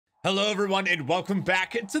Hello everyone and welcome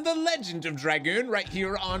back to the Legend of Dragoon right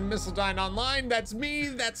here on Missildine Online. That's me,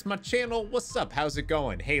 that's my channel. What's up? How's it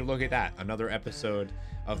going? Hey, look at that. Another episode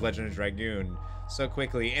of Legend of Dragoon so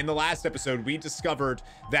quickly. In the last episode, we discovered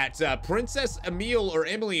that Princess Emile or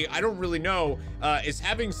Emily, I don't really know, is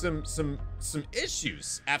having some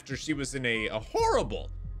issues after she was in a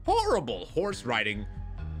horrible horse riding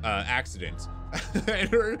accident. And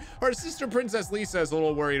her sister Princess Lisa is a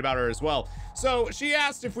little worried about her as well. So she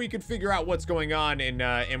asked if we could figure out what's going on,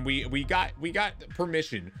 and we got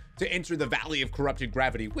permission to enter the Valley of Corrupted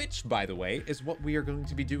Gravity, which, by the way, is what we are going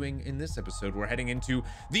to be doing in this episode. We're heading into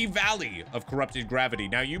the Valley of Corrupted Gravity.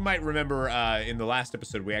 Now, you might remember in the last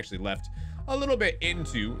episode, we actually left a little bit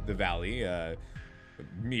into the valley.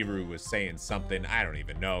 Miru was saying something, I don't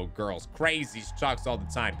even know. Girl's crazy, she talks all the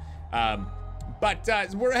time. But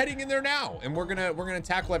we're heading in there now, and we're gonna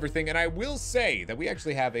tackle everything. And I will say that we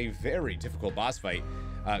actually have a very difficult boss fight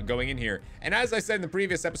going in here. And as I said in the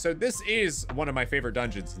previous episode, this is one of my favorite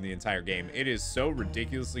dungeons in the entire game. It is so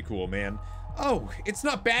ridiculously cool, man. Oh, it's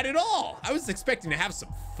not bad at all. I was expecting to have some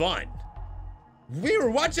fun.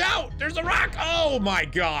 Watch out! There's a rock! Oh my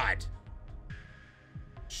god!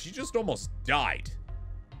 She just almost died.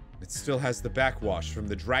 It still has the backwash from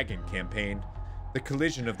the dragon campaign. The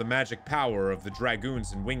collision of the magic power of the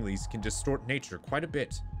dragoons and winglies can distort nature quite a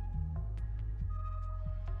bit.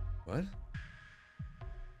 What?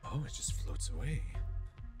 Oh, it just floats away.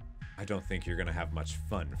 I don't think you're gonna have much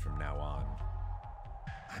fun from now on.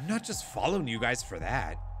 I'm not just following you guys for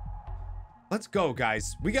that. Let's go,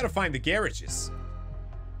 guys. We gotta find the garages.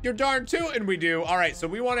 You're darn tootin' we do. All right, so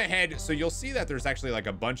we wanna head, so you'll see that there's actually like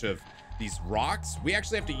a bunch of these rocks. We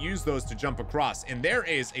actually have to use those to jump across, and there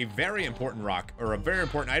is a very important rock, or a very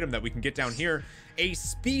important item that we can get down here, a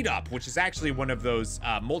speed up, which is actually one of those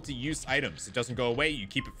multi-use items. It doesn't go away, you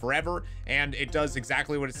keep it forever, and it does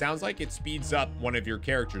exactly what it sounds like. It speeds up one of your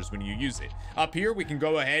characters when you use it. Up here, we can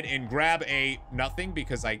go ahead and grab a nothing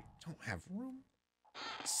because I don't have room.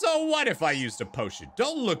 So what if I used a potion?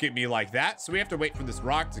 Don't look at me like that. So we have to wait for this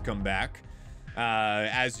rock to come back,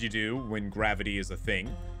 as you do when gravity is a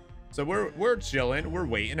thing. So we're chilling, we're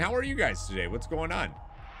waiting. How are you guys today? What's going on?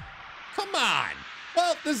 Come on.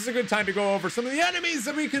 Well, this is a good time to go over some of the enemies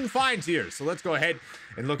that we can find here. So let's go ahead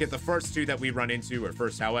and look at the first two that we run into, or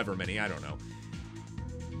first however many, I don't know.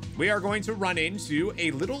 We are going to run into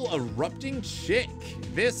a little erupting chick.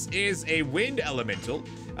 This is a wind elemental,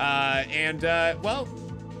 well,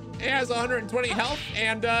 it has 120 health,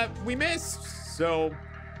 and we missed, so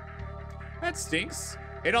that stinks.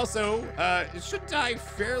 It also, it should die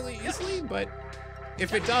fairly easily, but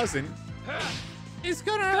if it doesn't, it's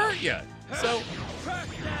gonna hurt you. So,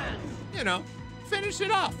 you know, finish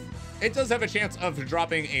it off. It does have a chance of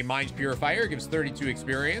dropping a Mind Purifier, gives 32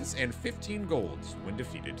 experience and 15 gold when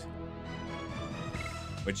defeated.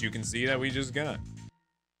 But you can see that we just got.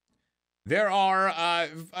 There are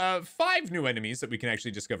 5 new enemies that we can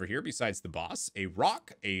actually discover here besides the boss. A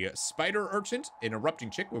rock, a spider urchin, an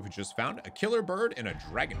erupting chick, which we just found, a killer bird, and a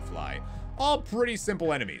dragonfly. All pretty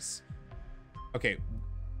simple enemies. Okay.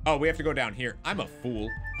 Oh, we have to go down here. I'm a fool.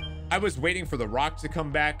 I was waiting for the rock to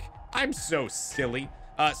come back. I'm so silly.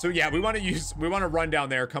 So yeah, we want to run down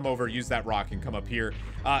there, come over, use that rock, and come up here.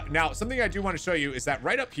 Now, something I do want to show you is that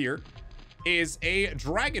right up here is a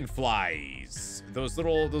dragonflies. These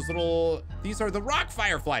are the rock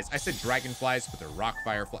fireflies. I said dragonflies, but they're rock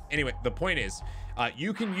fireflies. Anyway, the point is,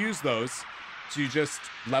 you can use those to just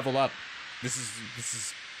level up. You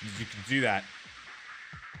can do that.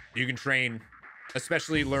 You can train,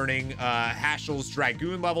 especially learning Hashel's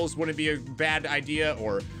Dragoon levels wouldn't be a bad idea,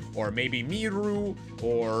 or maybe Miru,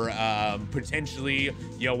 or potentially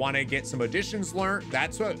you'll want to get some additions learned.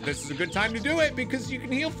 This is a good time to do it because you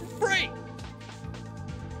can heal for free.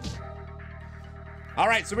 All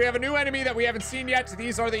right, so we have a new enemy that we haven't seen yet.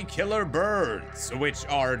 These are the killer birds, which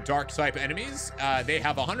are dark type enemies. They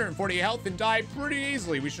have 140 health and die pretty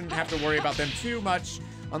easily. We shouldn't have to worry about them too much,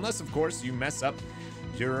 unless of course you mess up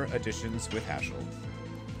your additions with Hashel.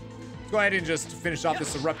 Let's go ahead and just finish off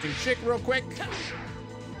this erupting chick real quick.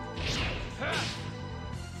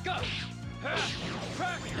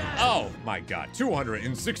 Oh my god,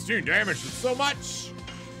 216 damage, is so much.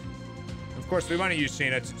 Of course, we want to use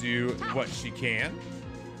Shana to do what she can.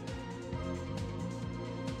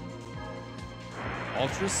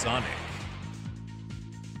 Ultrasonic.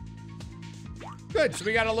 Good, so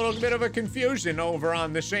we got a little bit of a confusion over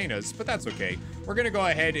on the Shanas, but that's okay. We're gonna go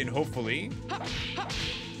ahead and hopefully...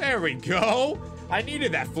 There we go! I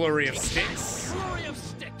needed that flurry of sticks. Flurry of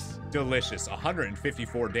sticks. Delicious,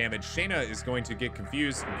 154 damage. Shana is going to get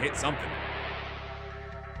confused and hit something.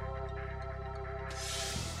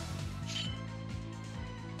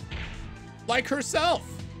 like herself.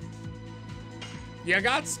 You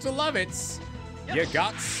gots to love it. You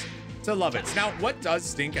gots to love it. Now, what does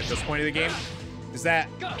stink at this point of the game is that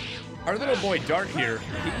our little boy Dart here,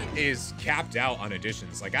 he is capped out on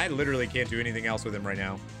additions. Like, I literally can't do anything else with him right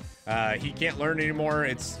now. He can't learn anymore.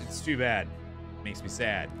 It's too bad. Makes me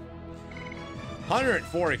sad.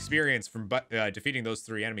 104 experience from defeating those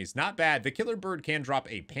 3 enemies. Not bad. The killer bird can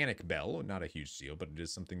drop a panic bell. Not a huge deal, but it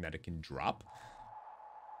is something that it can drop.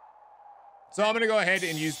 So I'm going to go ahead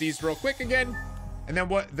and use these real quick again. And then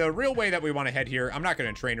what the real way that we want to head here, I'm not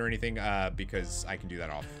going to train or anything because I can do that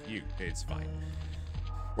off you. It's fine.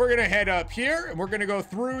 We're going to head up here and we're going to go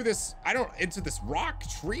through this, into this rock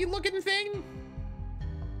tree looking thing.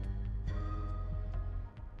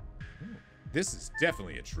 This is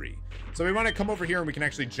definitely a tree. So we want to come over here and we can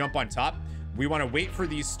actually jump on top. We want to wait for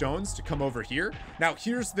these stones to come over here. Now,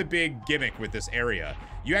 here's the big gimmick with this area.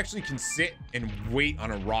 You actually can sit and wait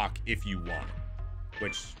on a rock if you want,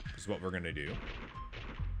 which is what we're going to do.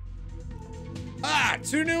 Ah,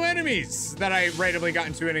 2 new enemies that I randomly got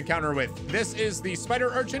into an encounter with. This is the spider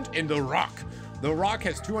urchin and the rock. The rock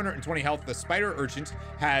has 220 health. The spider urchin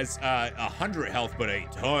has 100 health, but a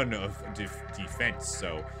ton of defense.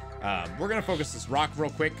 So we're going to focus this rock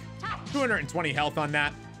real quick. 220 health on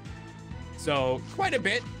that. So quite a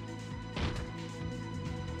bit.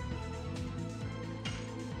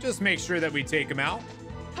 Just make sure that we take him out.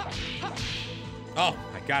 Oh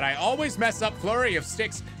my God, I always mess up. Flurry of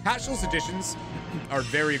sticks. Hatchel's additions are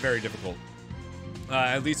very, very difficult.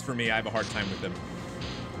 At least for me, I have a hard time with them.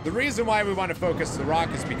 The reason why we want to focus the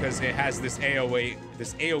rock is because it has this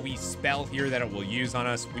AoE spell here that it will use on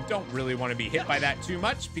us. We don't really want to be hit by that too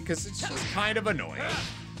much because it's just kind of annoying.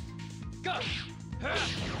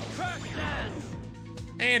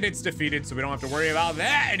 And it's defeated, so we don't have to worry about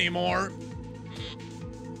that anymore.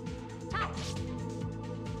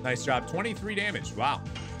 Nice job. 23 damage. Wow.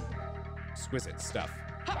 Exquisite stuff.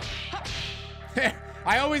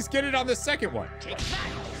 I always get it on the second one.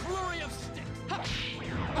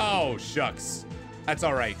 Oh, shucks. That's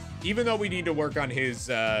all right. Even though we need to work on his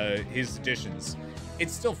additions,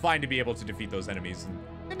 it's still fine to be able to defeat those enemies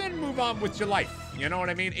and then move on with your life. You know what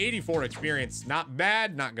I mean? 84 experience. Not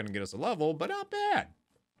bad. Not going to get us a level, but not bad.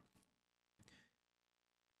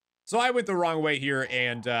 So I went the wrong way here,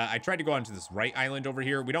 and I tried to go onto this right island over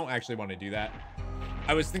here. We don't actually want to do that.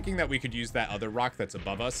 I was thinking that we could use that other rock that's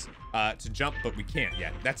above us to jump, but we can't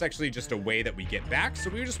yet. That's actually just a way that we get back. So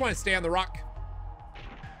we just want to stay on the rock.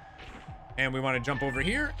 And we want to jump over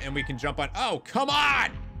here, and we can jump on. Oh, come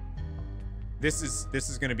on! This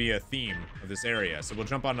is going to be a theme of this area. So we'll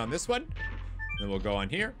jump on this one. Then we'll go on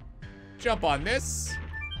here. Jump on this.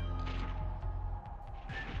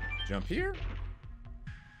 Jump here.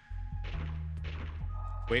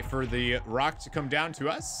 Wait for the rock to come down to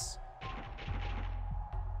us.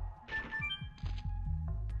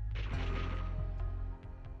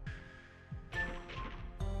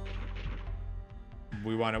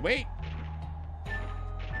 We want to wait.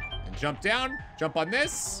 And jump down. Jump on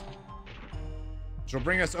this. Which will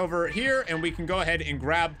bring us over here, and we can go ahead and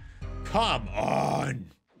grab... Come on!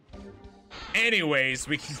 Anyways,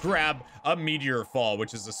 we can grab a Meteor Fall,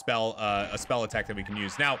 which is a spell attack that we can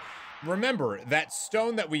use. Now, remember, that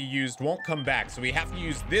stone that we used won't come back, so we have to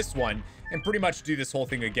use this one and pretty much do this whole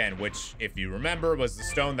thing again, which, if you remember, was the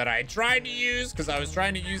stone that I tried to use because I was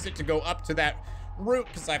trying to use it to go up to that route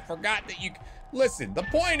because I forgot that you... Listen, the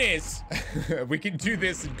point is, we can do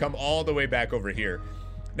this and come all the way back over here.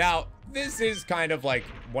 Now, this is kind of like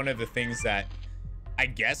one of the things that I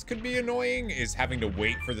guess could be annoying is having to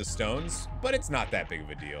wait for the stones, but it's not that big of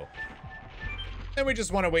a deal. And we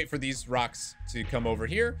just want to wait for these rocks to come over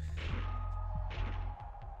here.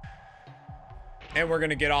 And we're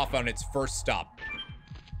going to get off on its first stop.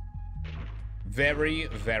 Very,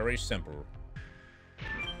 very simple.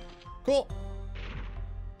 Cool.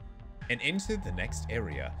 And into the next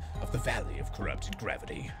area of the Valley of Corrupted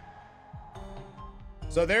Gravity.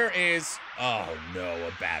 So there is... Oh, no,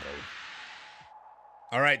 a battle.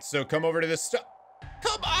 All right, so come over to this stuff.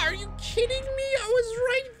 Come on, are you kidding me? I was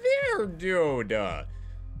right there, dude.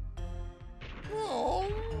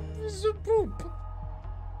 Oh, this is a poop.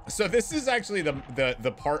 So this is actually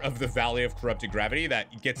the part of the Valley of Corrupted Gravity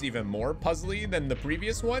that gets even more puzzly than the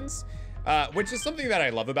previous ones, which is something that I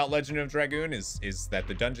love about Legend of Dragoon is that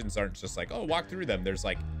the dungeons aren't just like, oh, walk through them. There's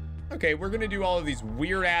like, okay, we're gonna do all of these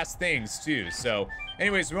weird ass things too. So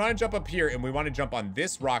anyways, we wanna jump up here and we wanna jump on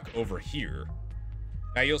this rock over here.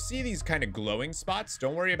 Now you'll see these kind of glowing spots.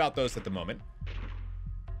 Don't worry about those at the moment.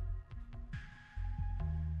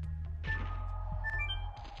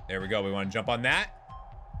 There we go. We want to jump on that.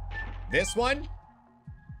 This one.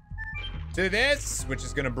 to this, which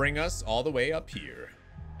is going to bring us all the way up here.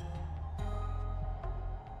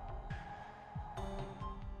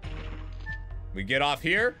 We get off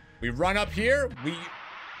here. We run up here.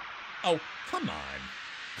 Oh, come on.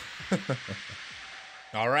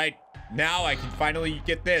 All right. Now I can finally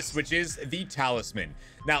get this, which is the talisman.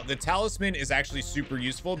 Now, the talisman is actually super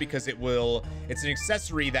useful because it's an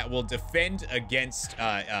accessory that will defend against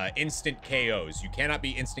instant KOs. You cannot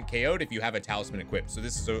be instant KO'd if you have a talisman equipped. So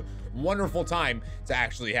this is a wonderful time to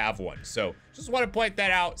actually have one. So just want to point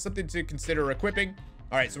that out, something to consider equipping.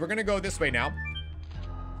 All right, so we're going to go this way now.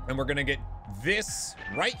 And we're going to get this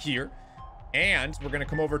right here. And we're going to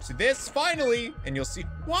come over to this finally. And you'll see,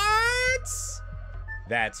 what?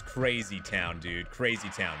 That's crazy town, dude. Crazy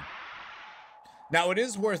town. Now, it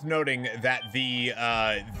is worth noting that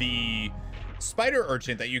the spider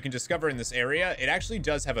urchin that you can discover in this area, it actually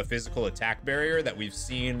does have a physical attack barrier that we've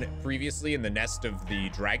seen previously in the nest of the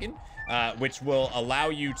dragon, which will allow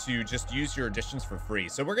you to just use your additions for free.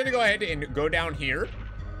 So we're going to go ahead and go down here.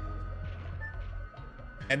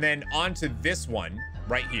 And then onto this one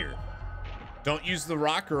right here. Don't use the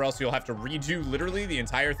rock or else you'll have to redo literally the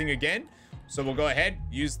entire thing again. So we'll go ahead,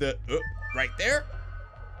 use the right there.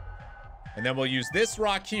 And then we'll use this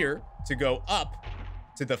rock here to go up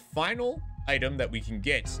to the final item that we can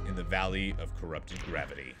get in the Valley of Corrupted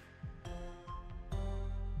Gravity.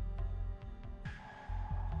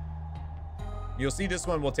 You'll see this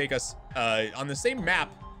one will take us on the same map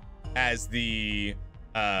as the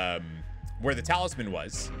where the talisman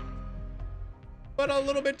was, but a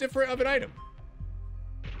little bit different of an item.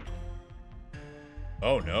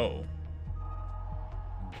 Oh no.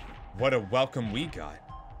 What a welcome we got.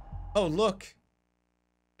 Oh, look.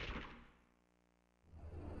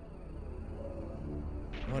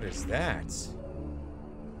 What is that?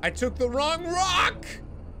 I took the wrong rock!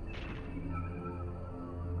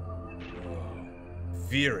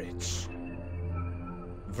 Virage.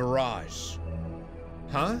 Virage.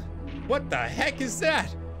 Huh? What the heck is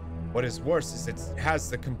that? What is worse is it has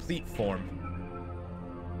the complete form.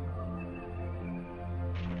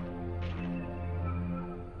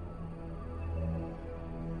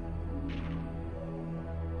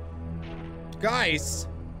 Guys,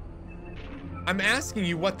 I'm asking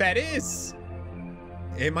you what that is.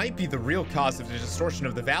 It might be the real cause of the distortion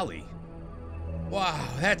of the valley. Wow,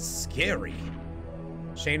 that's scary.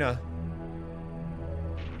 Shana.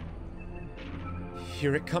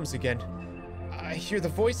 Here it comes again. I hear the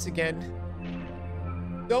voice again.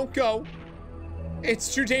 Don't go.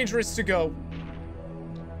 It's too dangerous to go.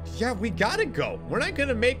 Yeah, we gotta go. We're not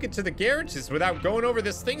gonna make it to the garages without going over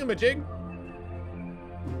this thingamajig.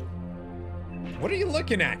 What are you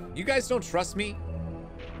looking at? You guys don't trust me?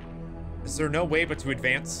 Is there no way but to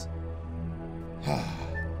advance?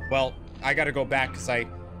 Well, I gotta go back because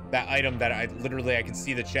that item that I can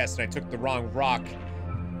see the chest and I took the wrong rock.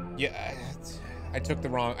 Yeah, I took the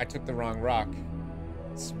wrong rock.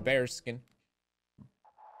 It's bear skin.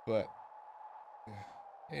 But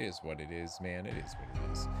it is what it is, man. It is what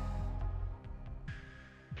it is.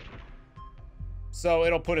 So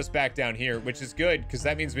it'll put us back down here, which is good because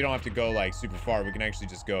that means we don't have to go like super far. We can actually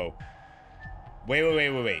just go. Wait,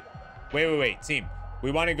 team.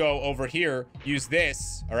 We want to go over here, use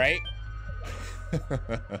this, all right?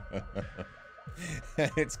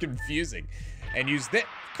 It's confusing. And use this.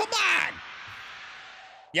 Come on!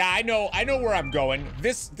 Yeah, I know where I'm going.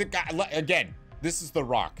 The guy, again, this is the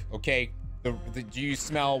rock, okay? Do you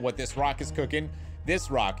smell what this rock is cooking?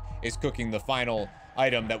 This rock is cooking the final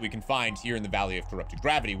item that we can find here in the Valley of Corrupted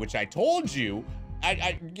Gravity, which I told you,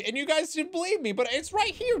 and you guys didn't believe me, but it's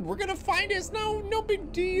right here. We're gonna find it. It's no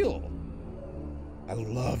big deal. I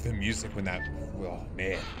love the music when that, oh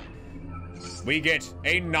man. We get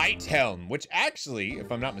a Night Helm, which actually, if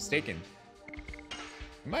I'm not mistaken,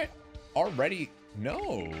 might already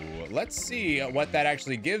know. Let's see what that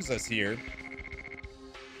actually gives us here.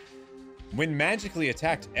 When magically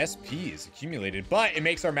attacked, SP is accumulated, but it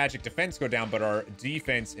makes our magic defense go down, but our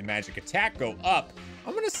defense and magic attack go up.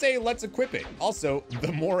 I'm gonna say let's equip it. Also,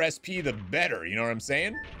 the more SP, the better, you know what I'm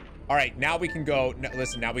saying? All right, now we can go,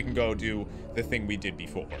 listen, now we can go do the thing we did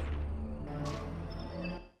before.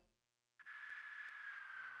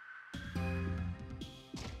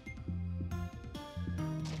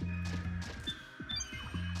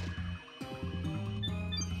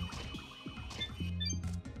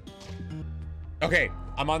 Okay,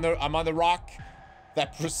 I'm on the rock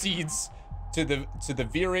that proceeds to the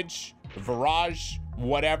virage,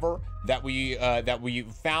 whatever that we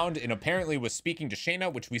found and apparently was speaking to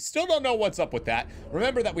Shana, which we still don't know what's up with that.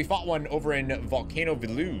 Remember that we fought one over in Volcano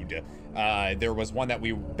Velude. There was one that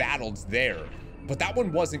we battled there. But that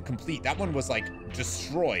one wasn't complete. That one was like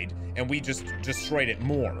destroyed, and we just destroyed it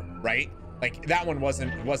more, right? Like that one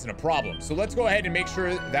wasn't a problem. So let's go ahead and make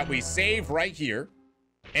sure that we save right here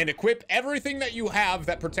and equip everything that you have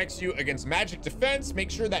that protects you against magic defense. Make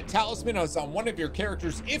sure that talisman is on one of your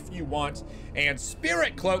characters if you want, and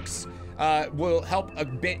spirit cloaks will help a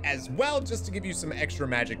bit as well, just to give you some extra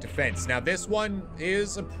magic defense. Now this one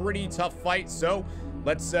is a pretty tough fight, so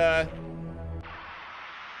let's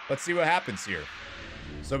see what happens here.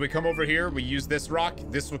 So we come over here, we use this rock,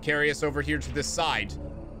 this will carry us over here to this side.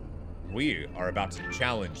 We are about to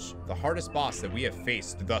challenge the hardest boss that we have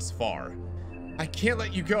faced thus far. I can't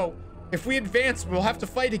let you go. If we advance, we'll have to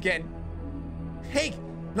fight again. Hey,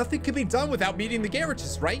 nothing can be done without meeting the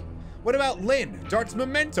garages, right? What about Lynn, Dart's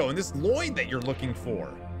memento, and this Lloyd that you're looking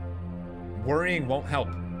for? Worrying won't help.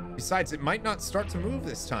 Besides, it might not start to move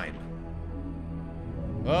this time.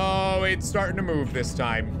 Oh, it's starting to move this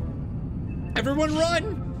time. Everyone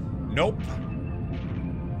run! Nope.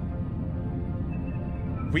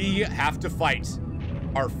 We have to fight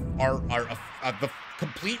the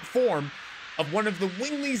complete form of one of the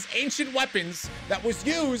Wingley's ancient weapons that was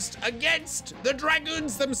used against the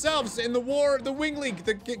Dragoons themselves in the War of the Wingley,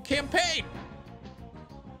 the campaign.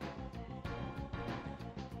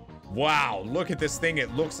 Wow, look at this thing.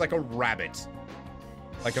 It looks like a rabbit.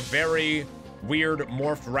 Like a very weird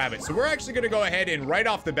morphed rabbit. So we're actually gonna go ahead and right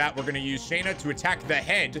off the bat, we're gonna use Shana to attack the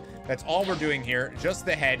head. That's all we're doing here, just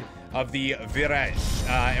the head of the Virage.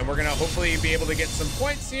 And we're gonna hopefully be able to get some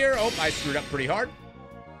points here. Oh, I screwed up pretty hard.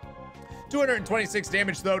 226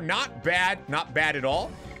 damage though, not bad at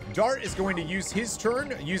all. Dart is going to use his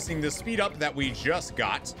turn using the speed up that we just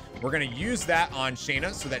got. We're gonna use that on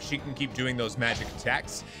Shana so that she can keep doing those magic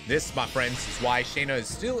attacks. This, my friends, is why Shana is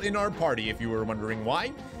still in our party, if you were wondering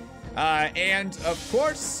why. And of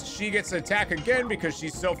course, she gets to attack again because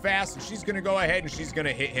she's so fast, and she's gonna go ahead and she's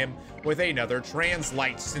gonna hit him with another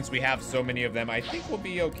translite. Since we have so many of them, I think we'll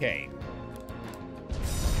be okay.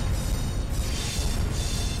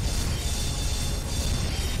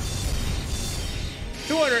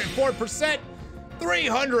 %,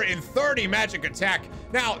 330 magic attack.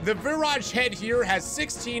 Now, the Virage head here has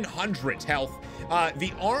 1600 health.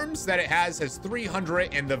 The arms that it has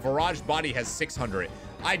 300, and the Virage body has 600.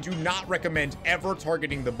 I do not recommend ever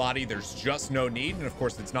targeting the body. There's just no need, and of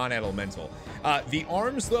course, it's non-elemental. The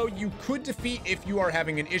arms, though, you could defeat if you are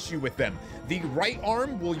having an issue with them. The right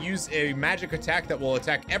arm will use a magic attack that will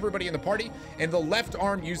attack everybody in the party, and the left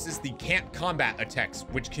arm uses the can't combat attacks,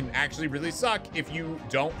 which can actually really suck if you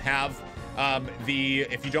don't have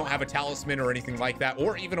a talisman or anything like that,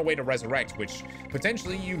 or even a way to resurrect, which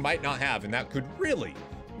potentially you might not have, and that could really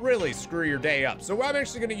screw your day up. So I'm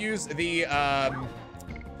actually going to use the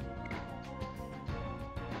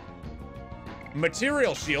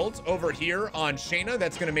material shield over here on Shana.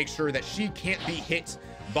 That's going to make sure that she can't be hit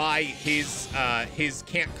by his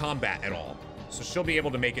can't combat at all. So she'll be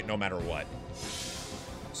able to make it no matter what.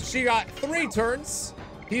 So she got 3 turns.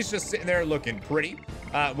 He's just sitting there looking pretty.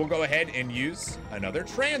 We'll go ahead and use another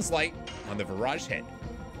translite on the Virage head.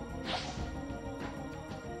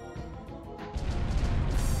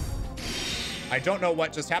 I don't know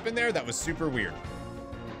what just happened there. That was super weird.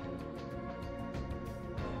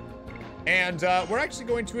 And we're actually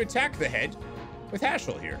going to attack the head with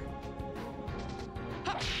Hashel here.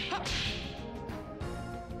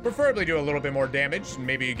 Preferably do a little bit more damage and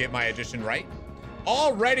maybe get my addition right.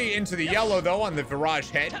 Already into the yellow though on the Virage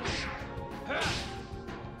head.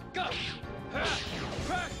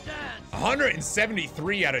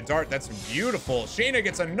 173 out of Dart. That's beautiful. Shana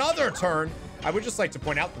gets another turn. I would just like to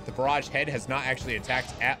point out that the Virage head has not actually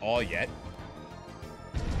attacked at all yet.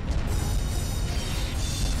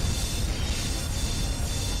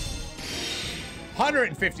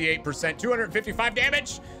 %, 255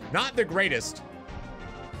 damage. Not the greatest,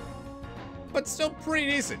 but still pretty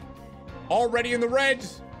decent. Already in the red.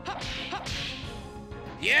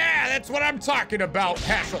 Yeah, that's what I'm talking about,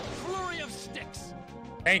 Hashel. Flurry of sticks.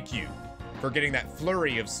 Thank you for getting that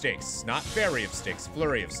flurry of sticks. Not fairy of sticks,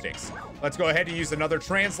 flurry of sticks. Let's go ahead and use another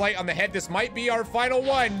translite on the head. This might be our final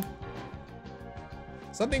one.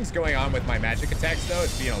 Something's going on with my magic attacks, though.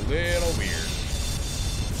 It's being a little weird.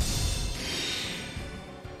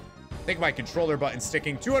 I think my controller button's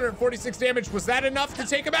sticking. 246 damage. Was that enough to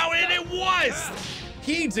take him out? And it was!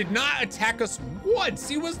 He did not attack us once.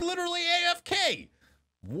 He was literally AFK.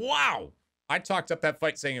 Wow. I talked up that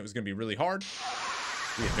fight saying it was going to be really hard.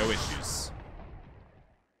 We had no issues.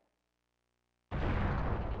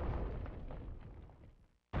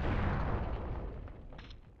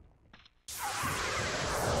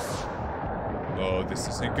 Oh, this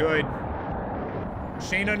isn't good.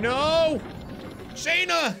 Shana, no!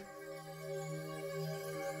 Shana!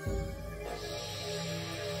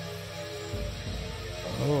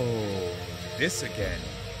 Oh, this again.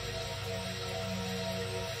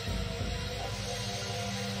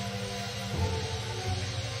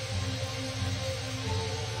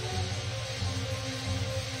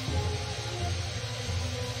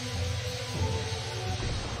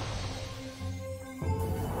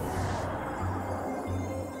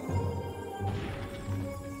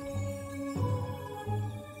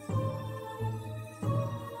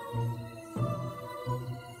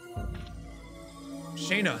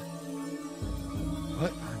 Shana,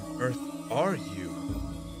 what on earth are you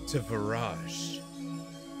to Virage?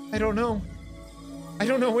 I don't know. I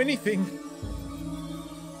don't know anything.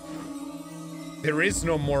 There is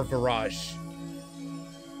no more Virage.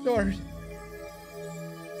 Dart.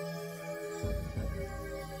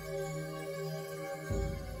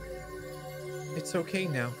 It's okay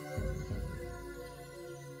now.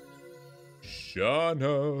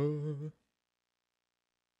 Shana.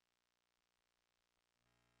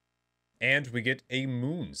 And we get a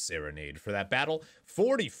Moon Serenade for that battle.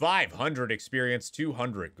 4,500 experience,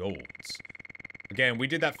 200 golds. Again, we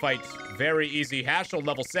did that fight very easy. Hashel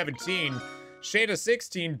level 17, Shada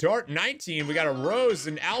 16, Dart 19. We got a Rose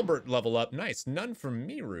and Albert level up. Nice. None from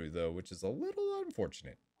Miru, though, which is a little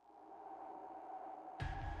unfortunate.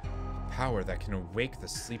 Power that can awake the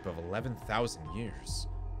sleep of 11,000 years.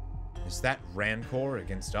 Is that Rancor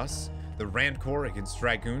against us? The Rancor against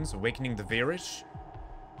Dragoons awakening the Virage?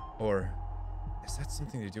 Or is that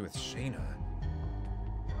something to do with Shana?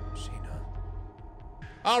 Shana.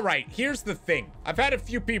 All right, here's the thing. I've had a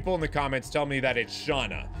few people in the comments tell me that it's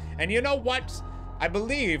Shana. And you know what? I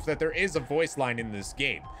believe that there is a voice line in this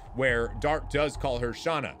game where Dart does call her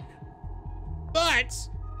Shana. But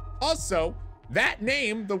also, that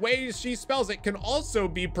name, the way she spells it, can also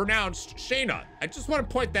be pronounced Shana. I just want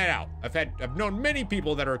to point that out. I've known many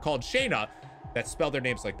people that are called Shana that spell their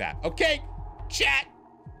names like that. Okay, chat.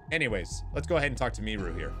 Anyways, let's go ahead and talk to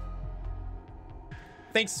Miru here.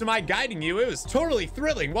 Thanks to my guiding you, it was totally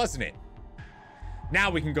thrilling, wasn't it? Now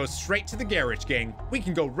we can go straight to the garage, gang. We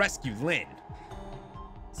can go rescue Lynn.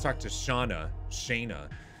 Let's talk to Shana.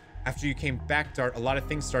 After you came back, Dart, a lot of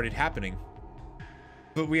things started happening.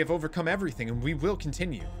 But we have overcome everything, and we will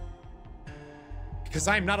continue. Because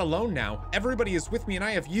I am not alone now. Everybody is with me, and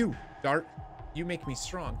I have you, Dart. You make me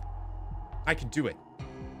strong. I can do it.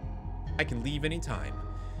 I can leave anytime.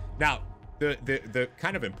 Now, the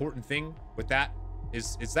kind of important thing with that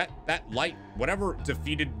is that light, whatever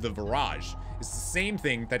defeated the Virage, is the same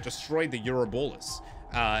thing that destroyed the Ouroboros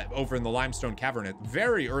over in the Limestone Cavern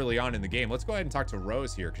very early on in the game. Let's go ahead and talk to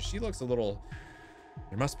Rose here, because she looks a little...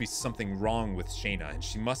 There must be something wrong with Shana, and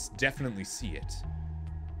she must definitely see it.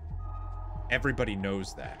 Everybody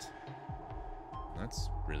knows that. That's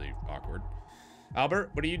really awkward.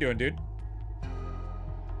 Albert, what are you doing, dude?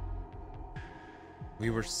 We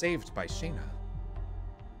were saved by Shana,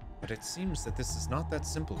 but it seems that this is not that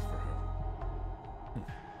simple for her.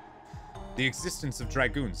 The existence of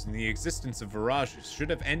Dragoons and the existence of Virages should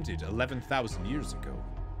have ended 11,000 years ago.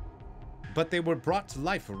 But they were brought to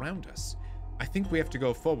life around us. I think we have to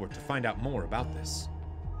go forward to find out more about this.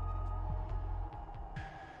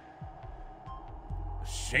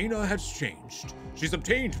 Shana has changed. She's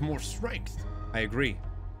obtained more strength. I agree.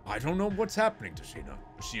 I don't know what's happening to Shana.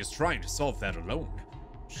 She is trying to solve that alone.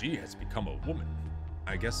 She has become a woman.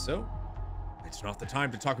 I guess so. It's not the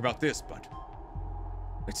time to talk about this, but...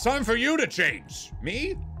 It's time for you to change.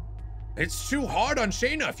 Me? It's too hard on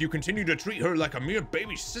Shana if you continue to treat her like a mere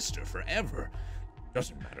baby sister forever.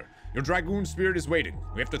 Doesn't matter. Your Dragoon spirit is waiting.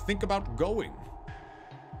 We have to think about going.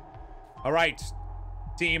 All right.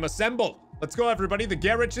 Team, assemble. Let's go, everybody. The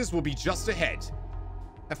garages will be just ahead.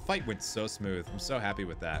 That fight went so smooth. I'm so happy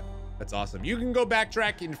with that. That's awesome. You can go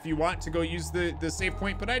backtrack if you want to go use the save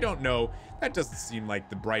point, but I don't know. That doesn't seem like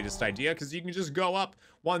the brightest idea, because you can just go up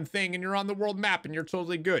one thing and you're on the world map and you're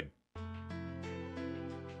totally good.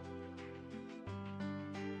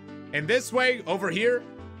 And this way, over here,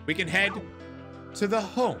 we can head to the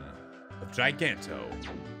home of Giganto.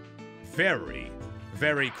 Very,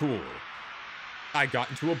 very cool. I got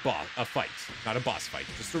into a fight. Not a boss fight,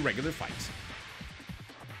 just a regular fight.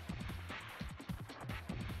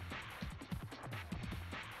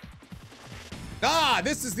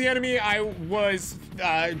 This is the enemy I was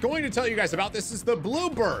going to tell you guys about. This is the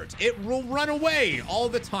Bluebird. It will run away all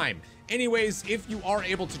the time. Anyways, if you are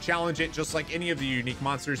able to challenge it, just like any of the unique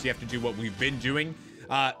monsters, you have to do what we've been doing.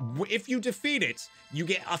 If you defeat it, you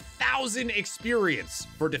get 1,000 experience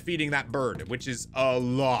for defeating that bird, which is a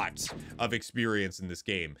lot of experience in this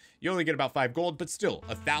game. You only get about 5 gold, but still,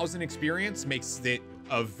 1,000 experience makes it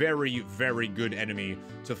a very, very good enemy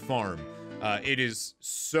to farm. It is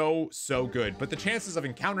so, so good. But the chances of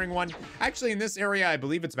encountering one, actually in this area, I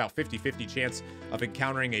believe it's about 50-50 chance of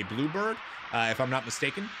encountering a bluebird, if I'm not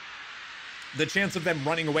mistaken. The chance of them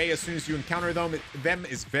running away as soon as you encounter them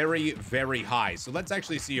is very, very high. So let's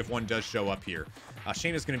actually see if one does show up here.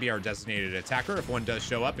 Shana's going to be our designated attacker if one does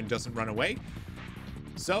show up and doesn't run away.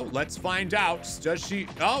 So let's find out. Does she?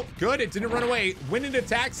 Oh, good. It didn't run away. When it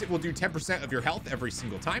attacks, it will do 10% of your health every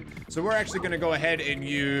single time. So we're actually going to go ahead and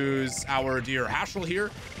use our dear Haschel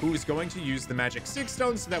here, who is going to use the magic 6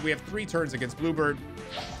 stone so that we have 3 turns against Bluebird.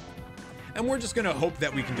 And we're just going to hope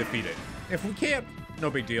that we can defeat it. If we can't,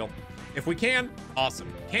 no big deal. If we can,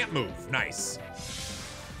 awesome. Can't move. Nice.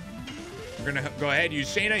 We're going to go ahead and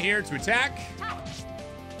use Shana here to attack.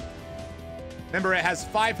 Remember, it has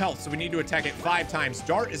 5 health, so we need to attack it 5 times.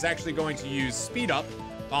 Dart is actually going to use speed up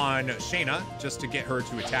on Shana just to get her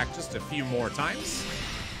to attack just a few more times.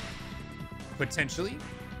 Potentially.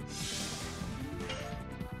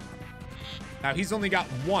 Now, he's only got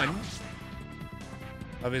 1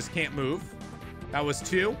 of his can't move. That was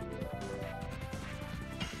 2.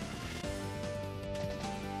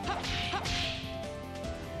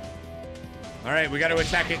 All right, we got to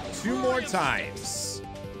attack it 2 more times.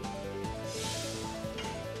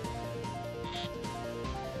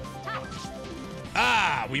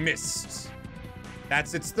 Ah, we missed.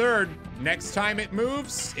 That's its 3rd. Next time it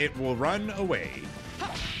moves, it will run away.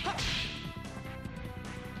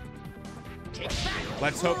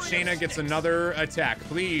 Let's hope Shana gets another attack,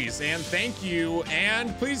 please. And thank you.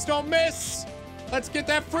 And please don't miss. Let's get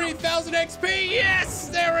that free 1,000 XP. Yes,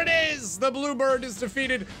 there it is. The Bluebird is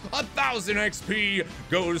defeated. 1,000 XP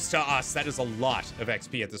goes to us. That is a lot of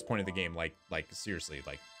XP at this point of the game. Like seriously,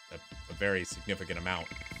 like a very significant amount.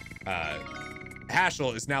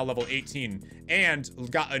 Haschel is now level 18 and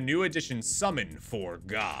got a new addition, Summon for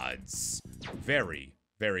Gods. Very,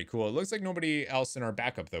 very cool. It looks like nobody else in our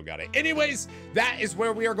backup, though, got it. Anyways, that is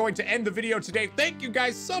where we are going to end the video today. Thank you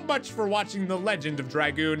guys so much for watching The Legend of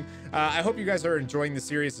Dragoon. I hope you guys are enjoying the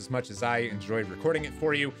series as much as I enjoyed recording it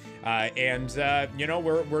for you. You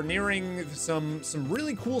know, we're nearing some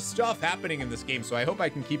really cool stuff happening in this game, so I hope I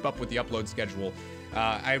can keep up with the upload schedule.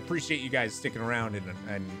 I appreciate you guys sticking around and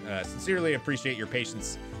sincerely appreciate your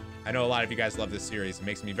patience. I know a lot of you guys love this series. It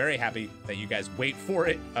makes me very happy that you guys wait for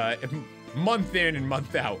it month in and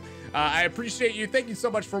month out. I appreciate you. Thank you so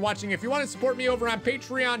much for watching. If you want to support me over on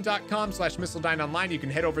patreon.com/MissileDyneOnline, you can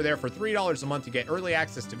head over there for $3 a month to get early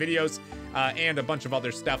access to videos and a bunch of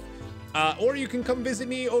other stuff. Or you can come visit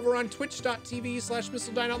me over on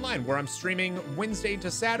twitch.tv/MissileDyneOnline, where I'm streaming Wednesday to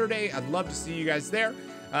Saturday. I'd love to see you guys there.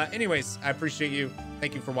 Anyways, I appreciate you.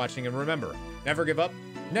 Thank you for watching. And remember, never give up,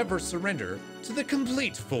 never surrender to the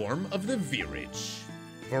complete form of the Virage.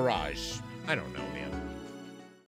 I don't know, man.